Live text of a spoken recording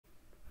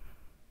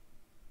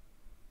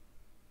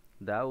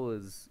That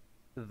was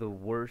the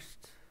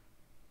worst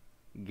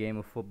game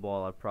of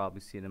football I've probably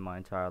seen in my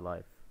entire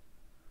life.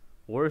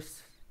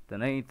 Worse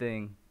than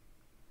anything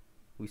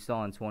we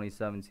saw in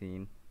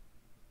 2017.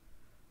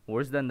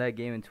 Worse than that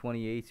game in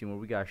 2018 where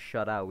we got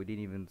shut out. We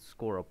didn't even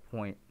score a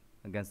point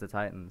against the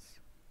Titans.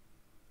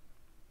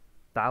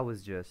 That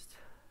was just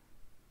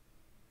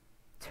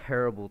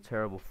terrible,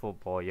 terrible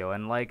football, yo.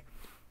 And like,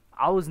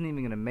 I wasn't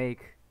even gonna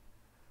make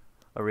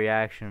a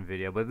reaction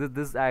video, but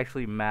this is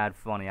actually mad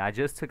funny. I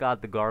just took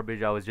out the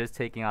garbage. I was just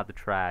taking out the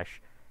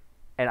trash,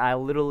 and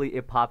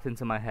it popped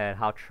into my head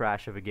how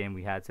trash of a game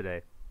we had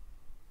today.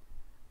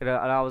 And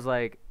I was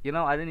like,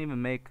 I didn't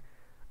even make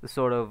the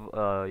sort of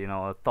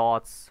a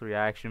thoughts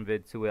reaction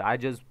vid to it. I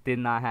just did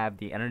not have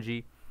the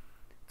energy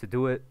to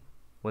do it.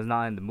 Was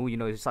not in the mood.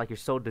 It's just like you're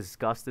so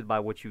disgusted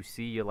by what you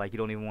see. You're like, you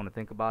don't even want to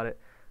think about it.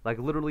 Like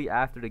literally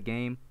after the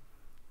game,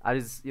 I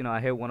just I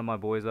hit one of my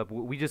boys up.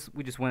 We just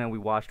went and we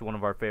watched one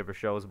of our favorite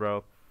shows,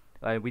 bro.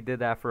 We did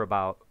that for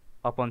about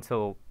up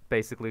until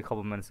basically a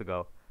couple minutes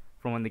ago,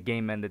 from when the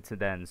game ended to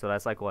then. So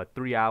that's like what,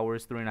 3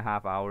 hours,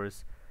 3.5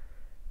 hours,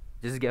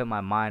 just to get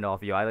my mind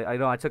off. I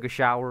know I took a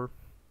shower,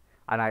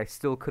 and I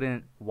still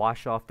couldn't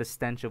wash off the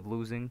stench of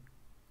losing.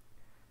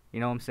 You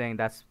know what I'm saying?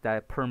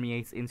 That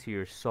permeates into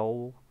your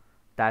soul,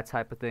 that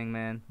type of thing,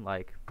 man.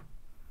 Like,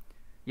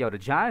 yo, the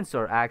Giants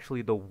are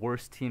actually the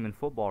worst team in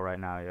football right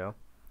now, yo.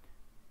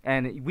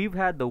 And we've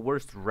had the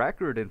worst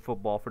record in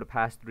football for the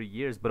past 3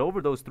 years. But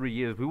over those 3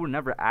 years, we were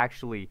never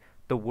actually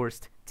the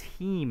worst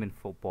team in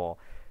football.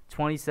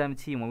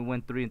 2017, when we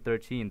went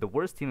 3-13, the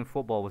worst team in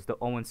football was the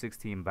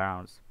 0-16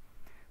 Browns.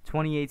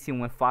 2018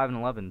 went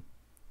 5-11.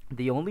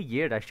 The only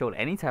year that showed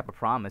any type of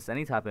promise,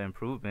 any type of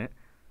improvement.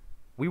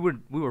 We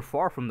were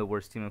far from the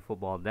worst team in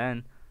football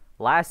then.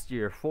 Last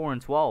year,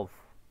 4-12.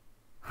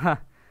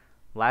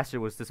 Last year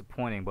was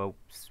disappointing, but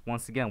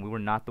once again, we were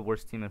not the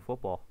worst team in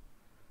football.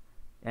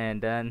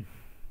 And then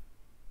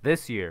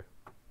this year,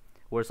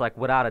 where it's like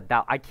without a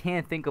doubt, I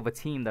can't think of a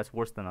team that's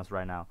worse than us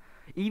right now.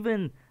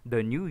 Even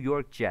the New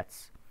York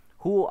Jets,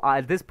 who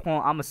at this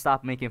point I'm gonna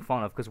stop making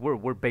fun of because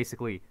we're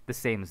basically the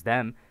same as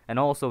them, and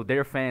also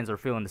their fans are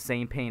feeling the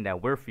same pain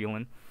that we're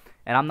feeling.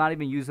 And I'm not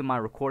even using my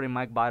recording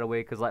mic, by the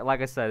way, because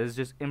like I said, it's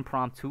just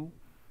impromptu.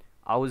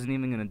 I wasn't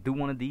even gonna do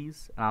one of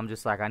these, and I'm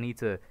just like, I need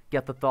to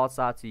get the thoughts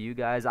out to you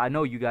guys. I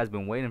know you guys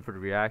been waiting for the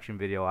reaction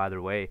video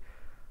either way.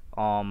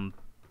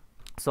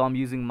 So I'm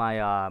using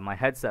my my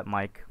headset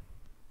mic.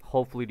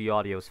 Hopefully the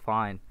audio is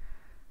fine.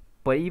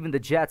 But even the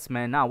Jets,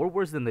 man, we're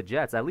worse than the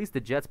Jets. At least the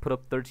Jets put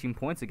up 13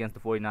 points against the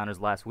 49ers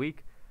last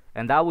week.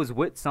 And that was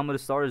with some of the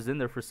starters in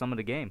there for some of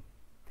the game.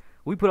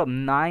 We put up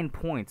 9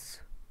 points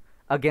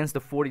against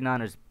the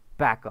 49ers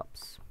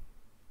backups.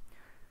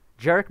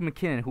 Jerick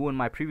McKinnon, who in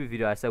my previous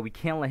video I said we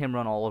can't let him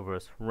run all over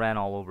us, ran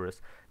all over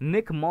us.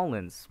 Nick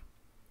Mullins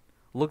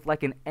looked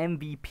like an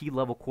MVP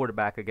level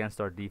quarterback against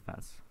our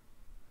defense.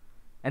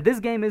 And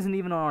this game isn't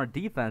even on our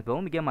defense, but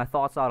let me get my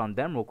thoughts out on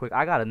them real quick.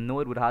 I got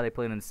annoyed with how they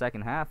played in the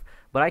second half,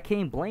 but I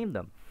can't blame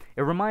them.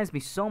 It reminds me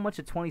so much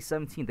of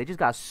 2017. They just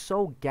got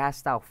so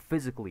gassed out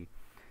physically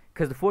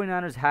because the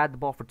 49ers had the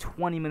ball for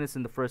 20 minutes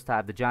in the first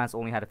half. The Giants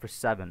only had it for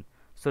 7.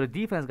 So the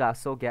defense got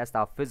so gassed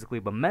out physically,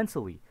 but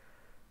mentally,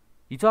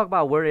 you talk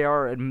about where they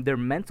are in their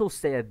mental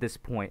state at this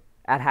point.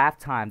 At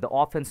halftime, the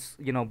offense,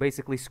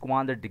 basically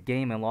squandered the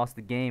game and lost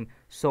the game.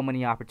 So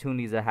many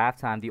opportunities at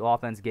halftime, the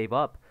offense gave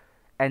up.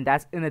 And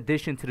that's in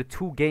addition to the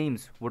 2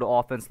 games where the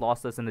offense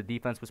lost us and the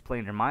defense was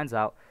playing their minds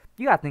out.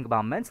 You got to think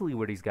about mentally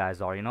where these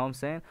guys are, you know what I'm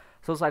saying?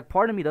 So it's like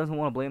part of me doesn't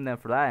want to blame them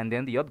for that. And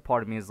then the other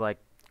part of me is like,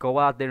 go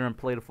out there and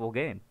play the full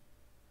game.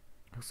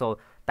 So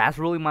that's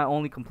really my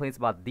only complaints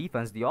about the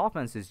defense. The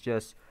offense is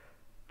just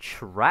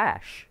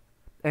trash.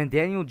 And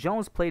Daniel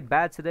Jones played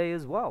bad today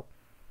as well.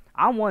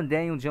 I'm one of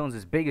Daniel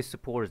Jones' biggest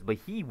supporters, but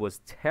he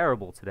was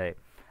terrible today.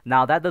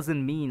 Now, that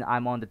doesn't mean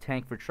I'm on the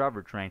tank for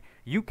Trevor train.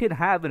 You can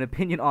have an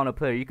opinion on a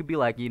player. You could be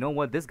like, you know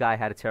what, this guy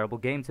had a terrible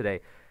game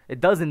today. It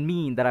doesn't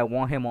mean that I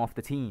want him off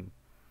the team.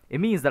 It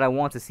means that I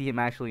want to see him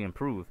actually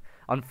improve.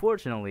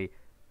 Unfortunately,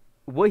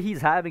 what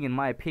he's having, in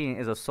my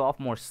opinion, is a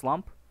sophomore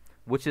slump,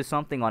 which is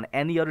something on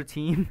any other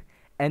team,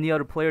 any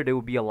other player, they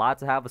would be allowed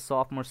to have a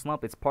sophomore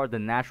slump. It's part of the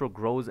natural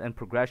growth and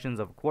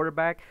progressions of a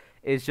quarterback.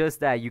 It's just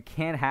that you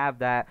can't have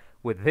that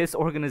with this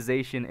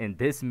organization and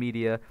this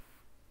media.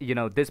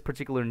 This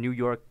particular New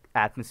York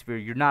atmosphere,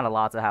 you're not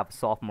allowed to have a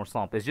sophomore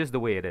slump. It's just the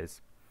way it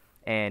is.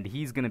 And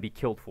he's going to be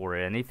killed for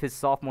it. And if his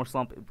sophomore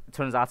slump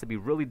turns out to be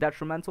really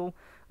detrimental,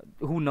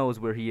 who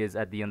knows where he is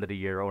at the end of the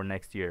year or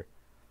next year.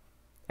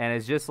 And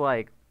it's just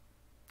like,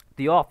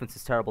 the offense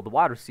is terrible. The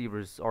wide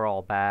receivers are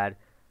all bad.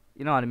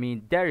 You know what I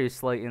mean? Darius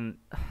Slayton,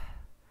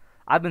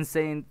 I've been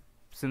saying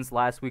since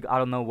last week, I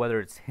don't know whether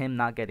it's him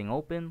not getting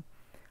open.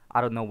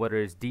 I don't know whether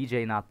it's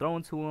DJ not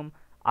throwing to him.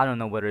 I don't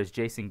know whether it's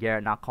Jason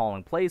Garrett not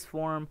calling plays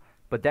for him,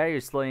 but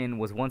Darius Slayton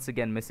was once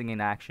again missing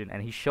in action,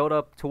 and he showed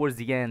up towards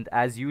the end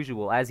as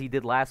usual, as he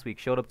did last week,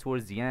 showed up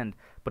towards the end,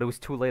 but it was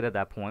too late at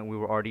that point. We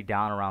were already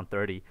down around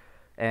 30,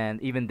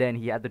 and even then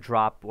he had the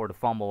drop or the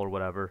fumble or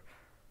whatever,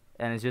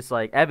 and it's just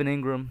like Evan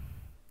Ingram,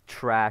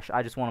 trash.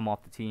 I just want him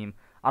off the team.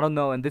 I don't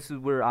know, and this is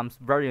where I'm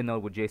very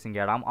annoyed with Jason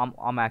Garrett.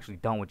 I'm actually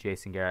done with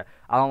Jason Garrett.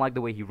 I don't like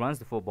the way he runs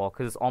the football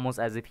because it's almost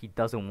as if he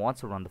doesn't want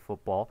to run the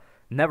football.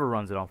 Never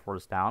runs it on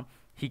first down.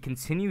 He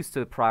continues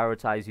to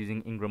prioritize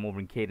using Ingram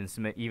over Caden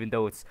Smith, even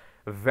though it's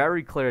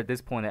very clear at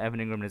this point that Evan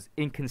Ingram is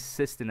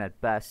inconsistent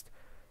at best.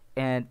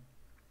 And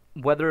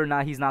whether or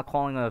not he's not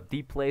calling enough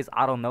deep plays,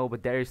 I don't know.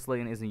 But Darius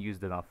Slayton isn't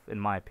used enough, in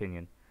my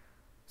opinion.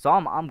 So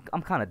I'm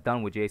kind of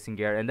done with Jason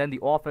Garrett. And then the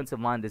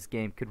offensive line this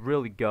game could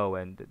really go,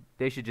 and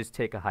they should just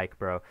take a hike,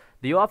 bro.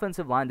 The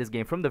offensive line this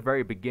game, from the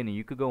very beginning,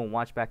 you could go and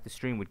watch back the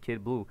stream with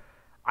Kid Blue.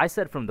 I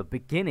said from the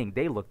beginning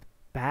they looked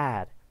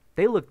bad.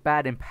 They looked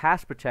bad in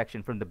pass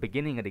protection from the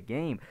beginning of the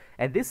game.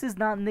 And this is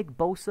not Nick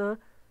Bosa.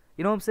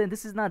 You know what I'm saying?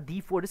 This is not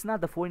D4. This is not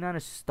the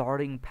 49ers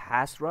starting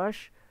pass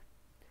rush.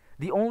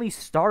 The only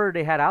starter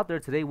they had out there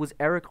today was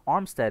Eric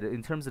Armstead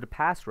in terms of the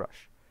pass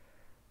rush.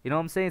 You know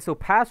what I'm saying? So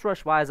pass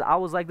rush-wise, I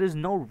was like, there's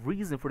no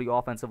reason for the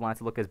offensive line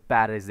to look as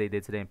bad as they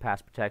did today in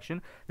pass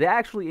protection. They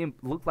actually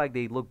looked like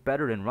they looked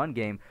better in run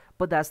game,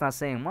 but that's not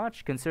saying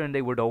much considering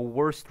they were the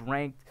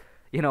worst-ranked,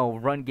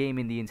 run game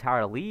in the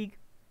entire league.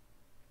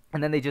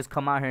 And then they just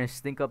come out here and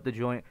stink up the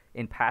joint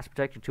in pass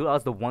protection too. That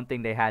was the one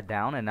thing they had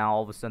down, and now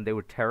all of a sudden they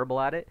were terrible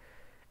at it.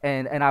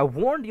 And I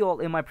warned you all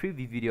in my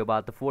preview video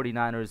about the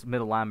 49ers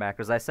middle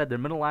linebackers. I said their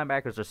middle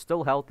linebackers are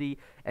still healthy,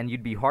 and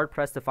you'd be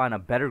hard-pressed to find a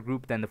better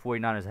group than the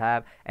 49ers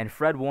have. And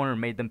Fred Warner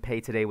made them pay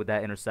today with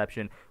that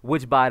interception,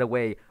 which, by the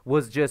way,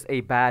 was just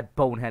a bad,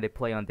 boneheaded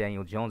play on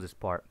Daniel Jones'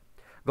 part.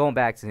 Going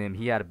back to him,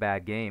 he had a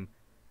bad game.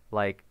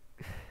 Like,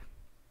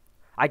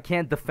 I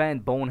can't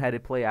defend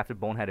boneheaded play after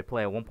boneheaded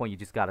play. At one point, you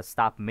just got to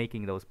stop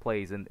making those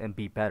plays and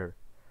be better.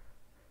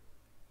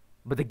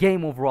 But the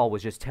game overall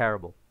was just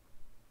terrible.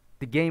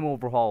 The game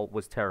overall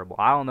was terrible.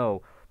 I don't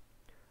know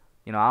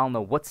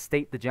what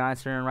state the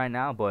Giants are in right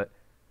now, but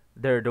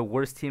they're the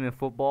worst team in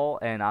football,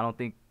 and I don't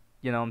think,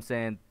 I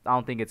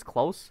don't think it's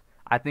close.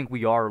 I think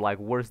we are, like,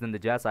 worse than the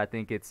Jets. I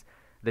think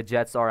the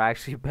Jets are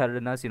actually better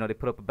than us. They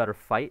put up a better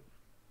fight,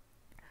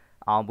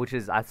 which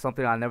is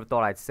something I never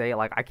thought I'd say.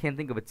 Like, I can't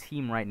think of a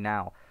team right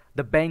now.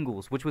 The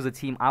Bengals, which was a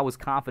team I was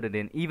confident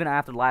in, even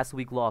after last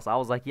week's loss, I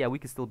was like, yeah, we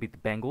can still beat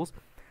the Bengals.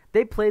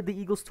 They played the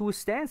Eagles to a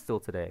standstill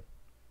today.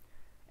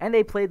 And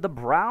they played the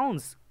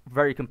Browns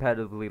very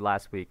competitively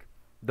last week.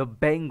 The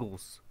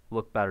Bengals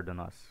look better than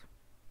us.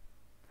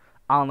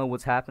 I don't know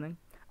what's happening.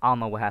 I don't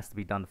know what has to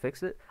be done to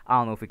fix it. I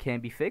don't know if it can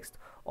be fixed.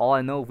 All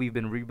I know, we've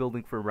been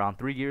rebuilding for around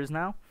 3 years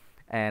now.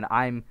 And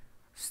I'm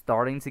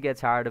starting to get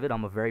tired of it.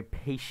 I'm a very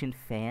patient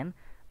fan.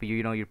 But,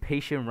 your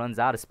patience runs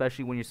out,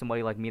 especially when you're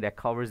somebody like me that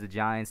covers the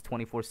Giants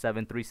 24/7,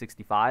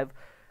 365.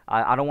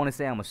 I don't want to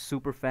say I'm a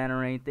super fan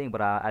or anything, but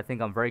I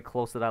think I'm very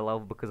close to that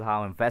level because of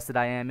how invested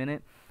I am in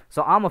it.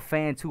 So I'm a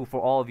fan, too,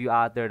 for all of you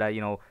out there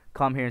that,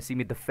 come here and see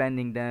me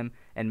defending them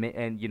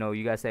and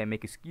you guys say I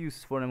make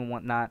excuses for them and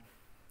whatnot.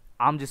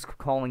 I'm just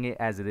calling it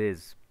as it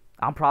is.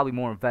 I'm probably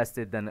more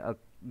invested than a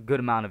good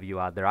amount of you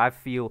out there.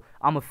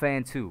 I'm a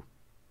fan, too.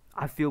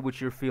 I feel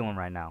what you're feeling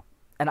right now.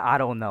 And I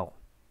don't know.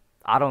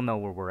 I don't know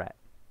where we're at.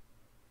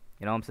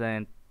 You know what I'm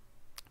saying?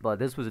 But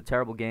this was a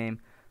terrible game.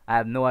 I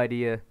have no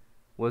idea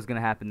what's going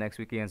to happen next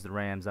week against the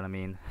Rams. And, I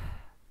mean,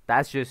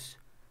 that's just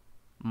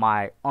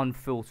my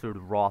unfiltered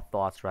raw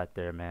thoughts right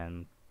there,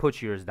 man.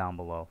 Put yours down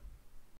below.